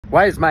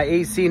Why is my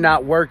AC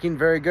not working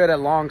very good at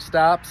long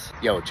stops?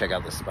 Yo, check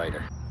out the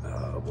Spider.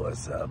 Oh,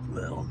 what's up,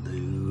 little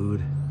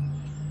dude?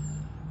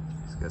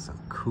 He's got some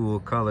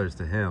cool colors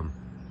to him.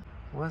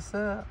 What's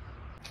up?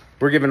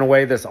 We're giving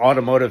away this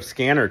automotive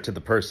scanner to the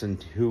person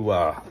who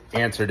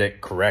answered it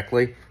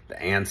correctly. The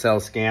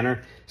Ancel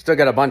scanner. Still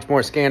got a bunch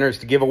more scanners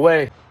to give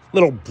away.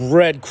 Little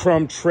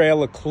breadcrumb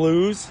trail of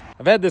clues.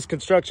 I've had this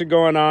construction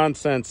going on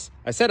since,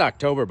 I said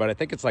October, but I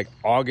think it's like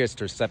August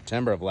or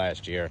September of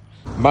last year.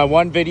 My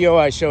one video,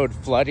 I showed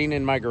flooding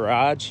in my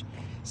garage.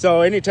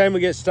 So anytime we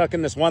get stuck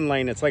in this one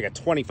lane, it's like a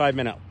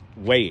 25-minute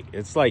wait.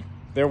 It's like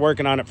they're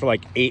working on it for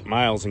like 8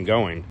 miles and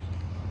going.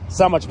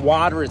 So much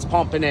water is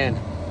pumping in.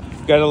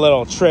 Got a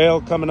little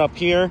trail coming up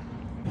here.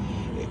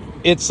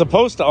 It's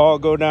supposed to all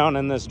go down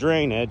in this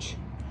drainage.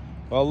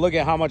 Well, look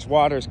at how much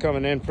water is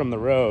coming in from the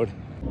road.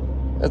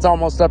 It's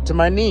almost up to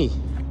my knee.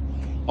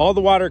 All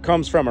the water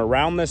comes from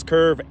around this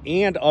curve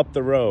and up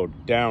the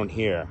road down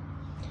here.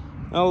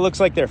 Well, it looks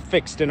like they're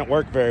fixed, didn't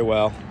work very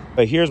well.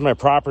 But here's my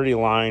property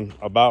line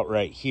about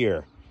right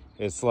here.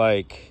 It's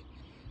like,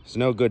 there's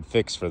no good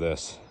fix for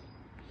this.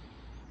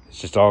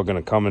 It's just all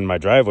gonna come in my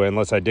driveway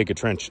unless I dig a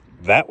trench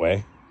that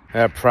way.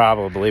 That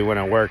probably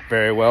wouldn't work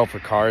very well for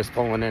cars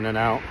pulling in and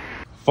out.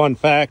 Fun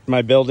fact,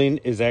 my building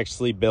is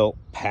actually built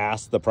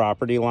past the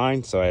property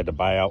line, so I had to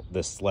buy out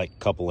this like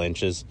couple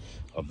inches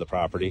of the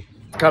property.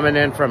 Coming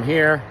in from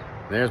here,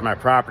 there's my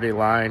property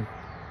line.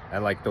 I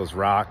like those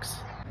rocks.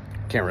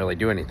 Can't really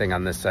do anything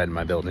on this side of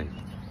my building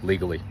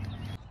legally.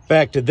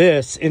 Back to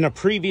this, in a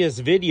previous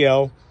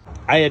video,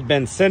 I had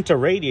been sent a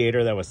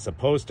radiator that was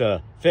supposed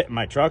to fit in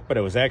my truck, but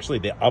it was actually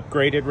the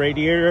upgraded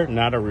radiator,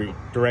 not a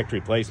direct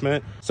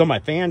replacement. So my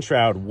fan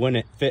shroud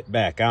wouldn't fit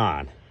back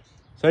on.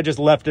 So I just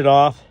left it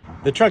off.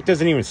 The truck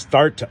doesn't even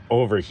start to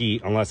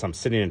overheat unless I'm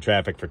sitting in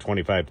traffic for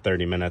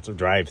 25-30 minutes of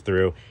drive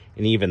through.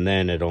 And even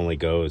then it only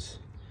goes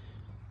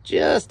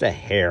just a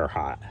hair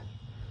hot.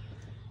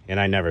 And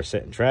I never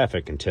sit in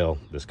traffic until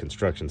this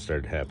construction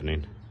started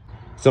happening.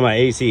 So my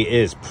AC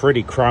is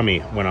pretty crummy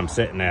when I'm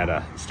sitting at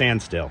a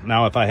standstill.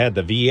 Now, if I had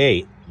the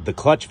V8, the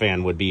clutch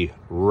fan would be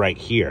right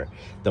here.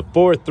 The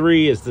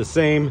 4.3 is the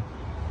same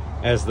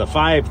as the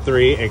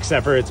 5.3,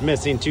 except for it's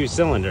missing 2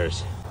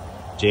 cylinders.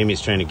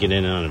 Jamie's trying to get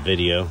in on a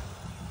video.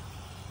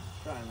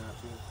 Try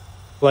not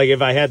to. Like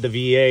if I had the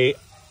V8,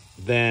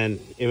 then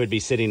it would be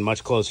sitting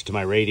much closer to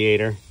my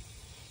radiator,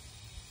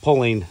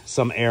 pulling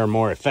some air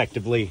more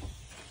effectively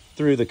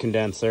through the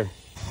condenser.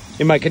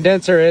 And my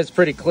condenser is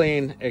pretty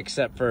clean,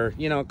 except for,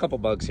 you know, a couple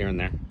bugs here and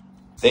there.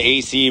 The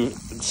AC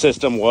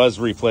system was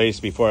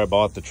replaced before I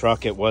bought the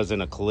truck. It was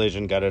in a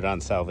collision, got it on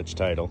salvage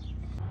title.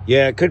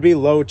 Yeah, it could be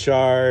low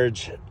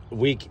charge,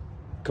 weak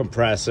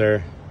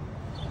compressor,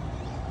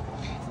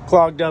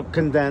 clogged up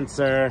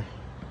condenser,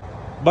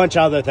 bunch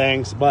of other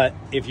things. But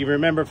if you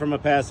remember from a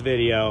past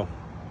video,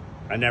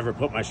 I never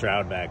put my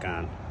shroud back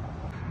on.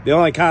 The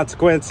only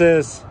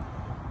consequences,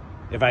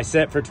 if I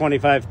sit for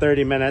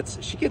 25-30 minutes,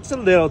 she gets a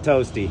little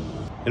toasty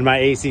and my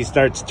AC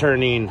starts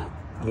turning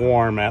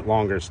warm at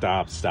longer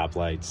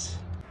stoplights.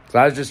 So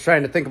I was just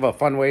trying to think of a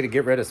fun way to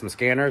get rid of some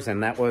scanners,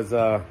 and that was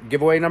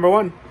giveaway number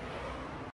 1.